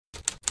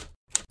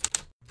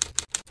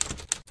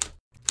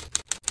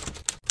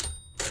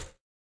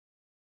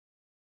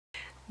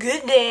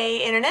Good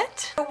day,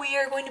 Internet! We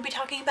are going to be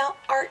talking about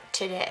art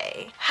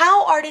today.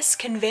 How artists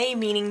convey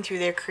meaning through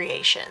their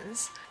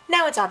creations.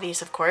 Now it's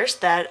obvious, of course,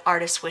 that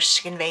artists wish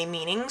to convey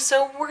meaning,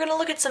 so we're going to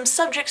look at some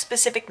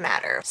subject-specific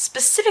matter,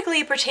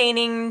 specifically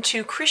pertaining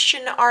to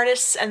Christian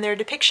artists and their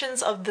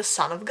depictions of the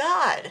Son of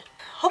God.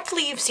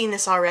 Hopefully you've seen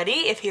this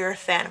already if you're a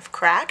fan of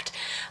Cracked,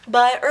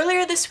 but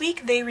earlier this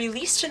week they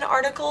released an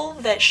article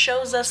that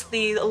shows us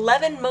the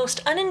 11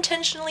 most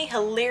unintentionally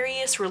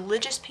hilarious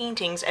religious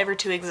paintings ever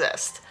to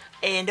exist.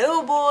 And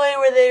oh boy,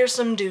 were there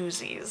some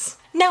doozies.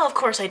 Now, of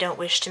course, I don't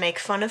wish to make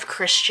fun of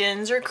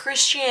Christians or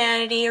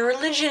Christianity or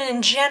religion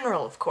in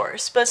general, of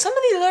course, but some of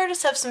these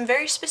artists have some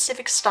very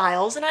specific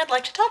styles and I'd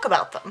like to talk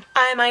about them.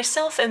 I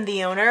myself am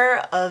the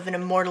owner of an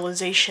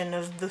immortalization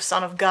of the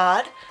Son of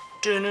God.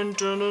 Really,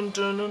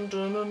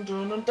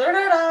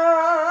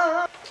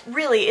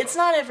 it's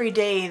not every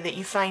day that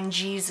you find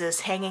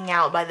Jesus hanging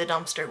out by the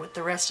dumpster with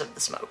the rest of the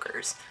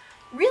smokers.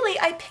 Really,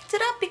 I picked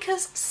it up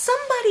because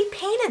somebody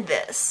painted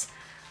this.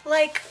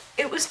 Like,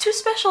 it was too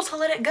special to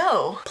let it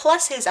go.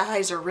 Plus, his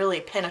eyes are really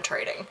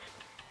penetrating.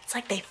 It's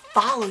like they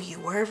follow you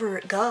wherever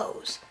it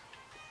goes.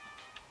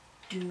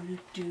 Ooh!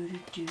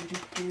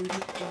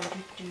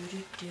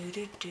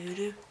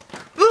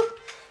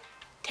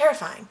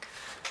 Terrifying.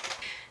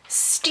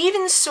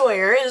 Stephen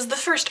Sawyer is the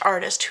first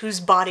artist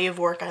whose body of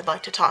work I'd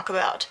like to talk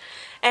about.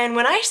 And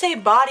when I say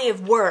body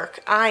of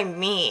work, I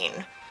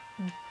mean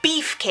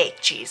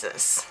Beefcake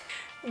Jesus.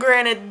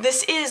 Granted,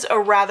 this is a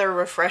rather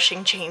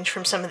refreshing change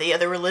from some of the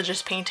other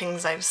religious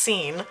paintings I've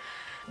seen,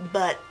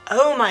 but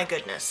oh my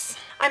goodness.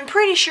 I'm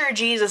pretty sure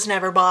Jesus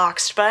never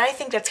boxed, but I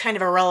think that's kind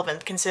of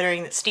irrelevant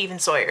considering that Stephen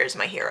Sawyer is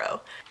my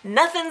hero.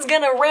 Nothing's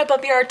gonna ramp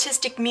up your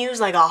artistic muse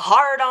like a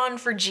hard-on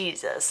for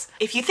Jesus.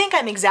 If you think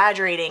I'm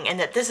exaggerating and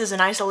that this is an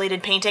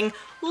isolated painting,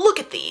 look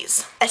at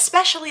these.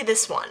 Especially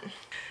this one.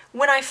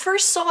 When I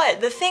first saw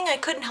it, the thing I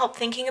couldn't help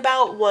thinking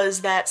about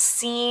was that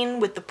scene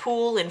with the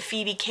pool and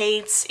Phoebe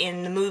Cates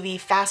in the movie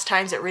Fast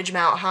Times at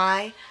Ridgemount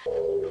High.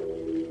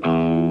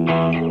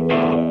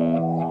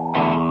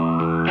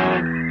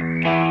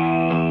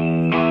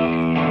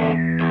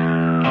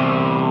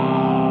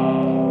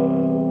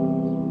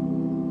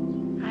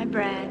 Hi,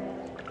 Brad.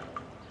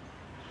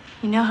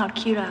 You know how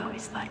cute I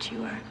always thought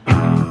you were.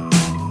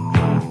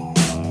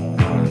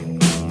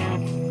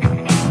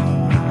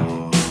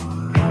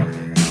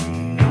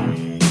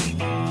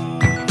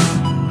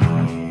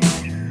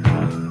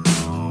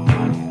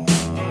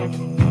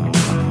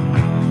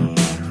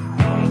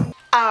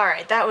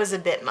 Alright, that was a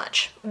bit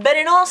much. But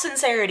in all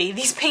sincerity,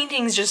 these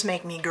paintings just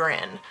make me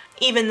grin.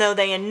 Even though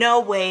they in no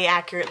way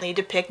accurately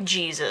depict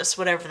Jesus,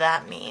 whatever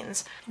that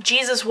means.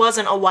 Jesus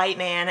wasn't a white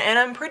man, and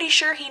I'm pretty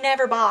sure he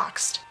never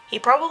boxed. He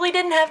probably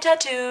didn't have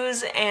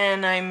tattoos,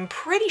 and I'm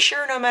pretty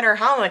sure no matter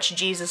how much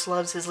Jesus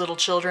loves his little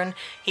children,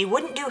 he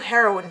wouldn't do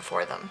heroin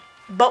for them.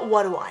 But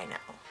what do I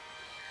know?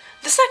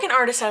 The second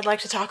artist I'd like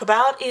to talk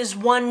about is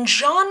one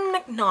Jon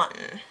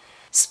McNaughton.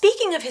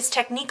 Speaking of his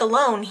technique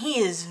alone, he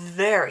is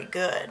very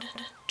good.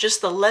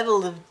 Just the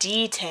level of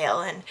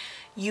detail, and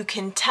you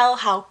can tell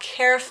how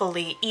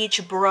carefully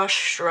each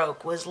brush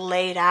stroke was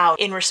laid out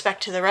in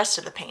respect to the rest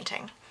of the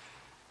painting.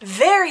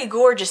 Very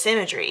gorgeous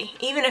imagery,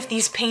 even if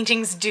these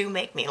paintings do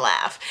make me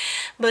laugh,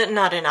 but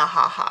not in a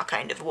ha-ha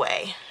kind of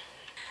way.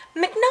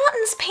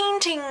 McNaughton's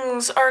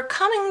paintings are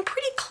coming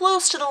pretty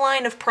close to the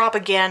line of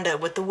propaganda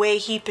with the way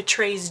he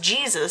portrays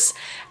Jesus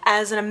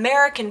as an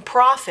American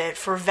prophet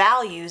for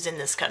values in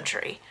this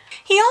country.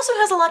 He also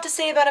has a lot to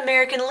say about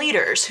American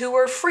leaders who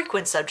were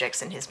frequent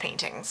subjects in his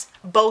paintings,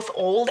 both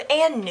old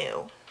and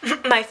new.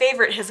 My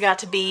favorite has got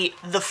to be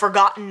The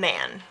Forgotten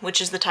Man, which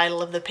is the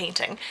title of the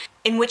painting,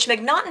 in which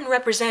McNaughton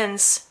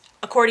represents,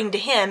 according to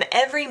him,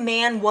 every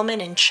man,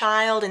 woman, and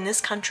child in this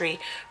country,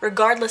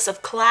 regardless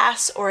of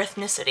class or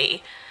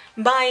ethnicity,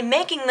 by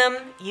making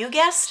them, you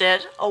guessed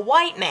it, a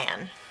white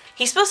man.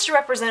 He's supposed to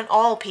represent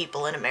all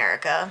people in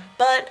America,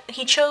 but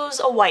he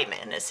chose a white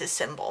man as his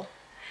symbol.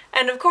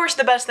 And of course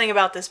the best thing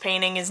about this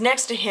painting is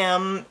next to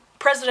him,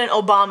 President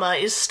Obama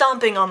is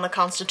stomping on the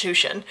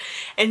Constitution,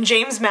 and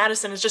James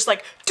Madison is just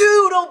like,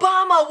 "Dude,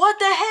 Obama, what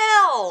the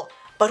hell?"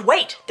 But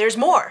wait, there's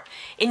more.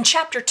 In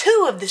Chapter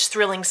 2 of this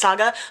thrilling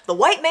saga, the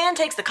white man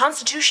takes the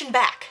Constitution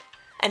back.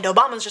 And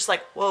Obama's just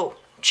like, "Whoa,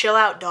 chill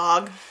out,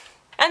 dog."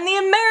 And the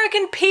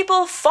American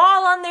people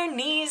fall on their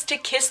knees to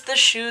kiss the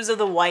shoes of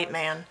the white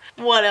man.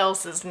 What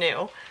else is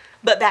new?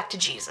 But back to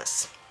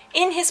Jesus.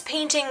 In his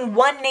painting,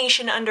 One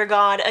Nation Under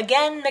God,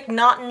 again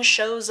McNaughton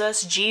shows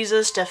us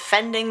Jesus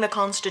defending the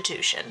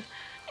Constitution,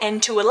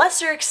 and to a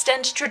lesser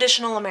extent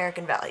traditional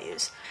American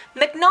values.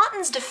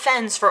 McNaughton's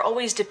defense for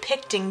always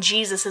depicting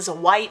Jesus as a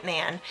white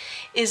man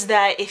is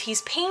that if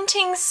he's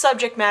painting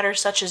subject matter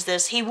such as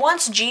this, he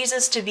wants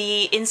Jesus to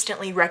be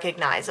instantly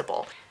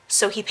recognizable.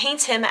 So he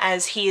paints him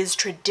as he is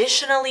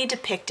traditionally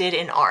depicted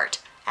in art,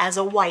 as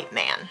a white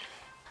man.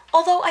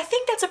 Although I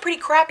think that's a pretty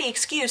crappy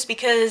excuse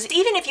because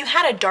even if you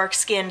had a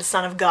dark-skinned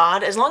Son of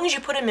God, as long as you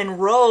put him in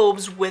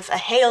robes with a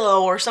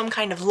halo or some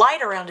kind of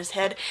light around his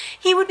head,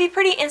 he would be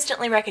pretty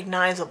instantly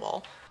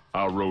recognizable.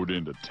 I rode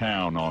into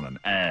town on an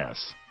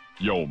ass.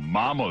 Yo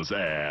mama's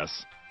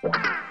ass.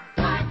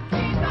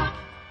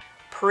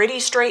 Pretty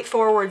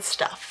straightforward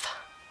stuff.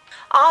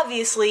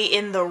 Obviously,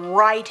 in the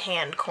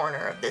right-hand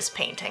corner of this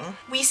painting,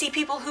 we see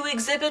people who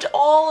exhibit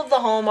all of the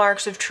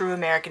hallmarks of true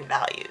American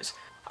values.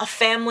 A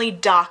family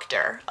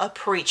doctor, a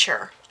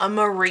preacher, a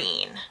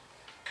Marine.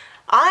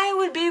 I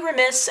would be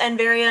remiss and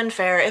very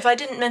unfair if I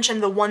didn't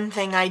mention the one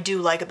thing I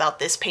do like about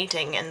this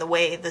painting and the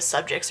way the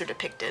subjects are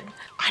depicted.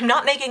 I'm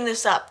not making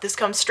this up, this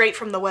comes straight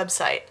from the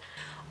website.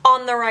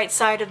 On the right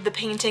side of the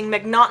painting,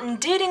 McNaughton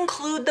did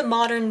include the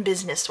modern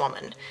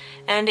businesswoman,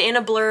 and in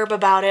a blurb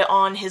about it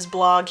on his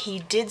blog, he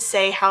did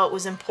say how it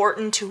was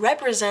important to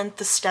represent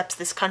the steps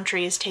this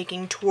country is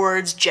taking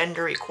towards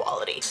gender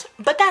equality.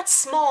 But that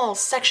small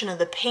section of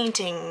the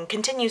painting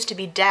continues to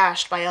be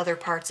dashed by other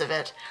parts of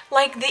it.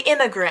 Like the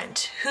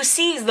immigrant who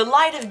sees the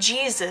light of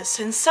Jesus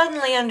and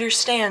suddenly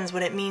understands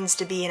what it means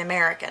to be an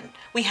American.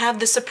 We have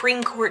the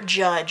Supreme Court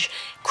judge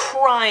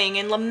crying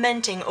and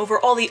lamenting over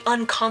all the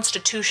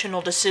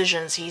unconstitutional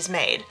decisions he's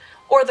made.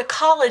 Or the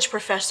college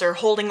professor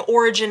holding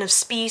Origin of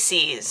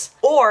Species.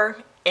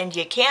 Or, and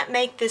you can't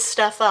make this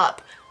stuff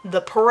up,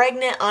 the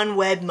pregnant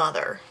unwed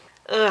mother.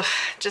 Ugh,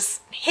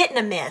 just hit and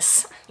a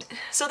miss.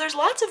 So there's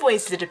lots of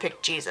ways to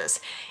depict Jesus,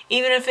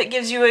 even if it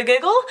gives you a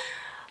giggle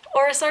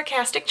or a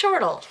sarcastic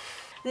chortle.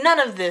 None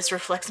of this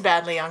reflects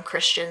badly on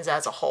Christians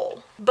as a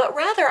whole, but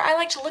rather I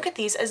like to look at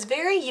these as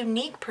very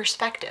unique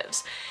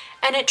perspectives,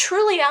 and it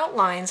truly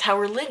outlines how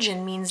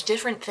religion means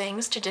different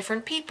things to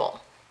different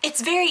people.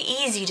 It's very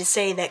easy to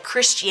say that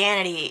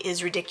Christianity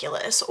is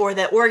ridiculous, or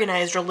that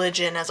organized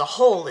religion as a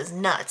whole is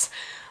nuts,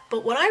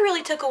 but what I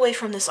really took away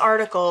from this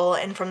article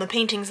and from the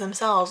paintings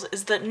themselves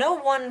is that no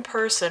one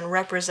person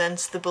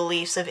represents the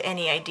beliefs of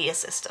any idea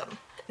system.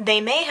 They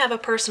may have a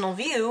personal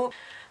view,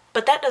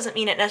 but that doesn't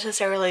mean it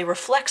necessarily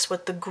reflects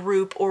what the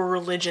group or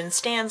religion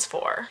stands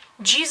for.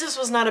 Jesus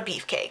was not a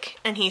beefcake,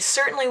 and he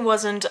certainly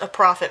wasn't a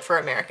prophet for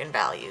American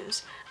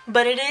values.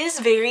 But it is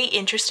very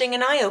interesting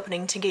and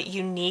eye-opening to get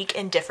unique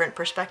and different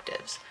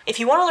perspectives. If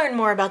you want to learn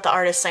more about the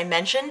artists I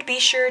mentioned, be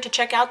sure to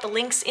check out the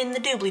links in the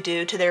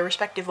doobly-doo to their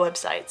respective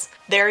websites.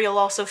 There you'll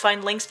also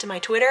find links to my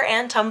Twitter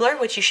and Tumblr,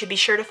 which you should be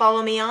sure to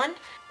follow me on.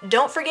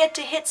 Don't forget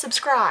to hit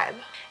subscribe.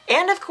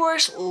 And of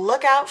course,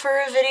 look out for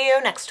a video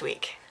next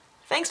week.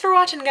 Thanks for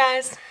watching,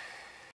 guys!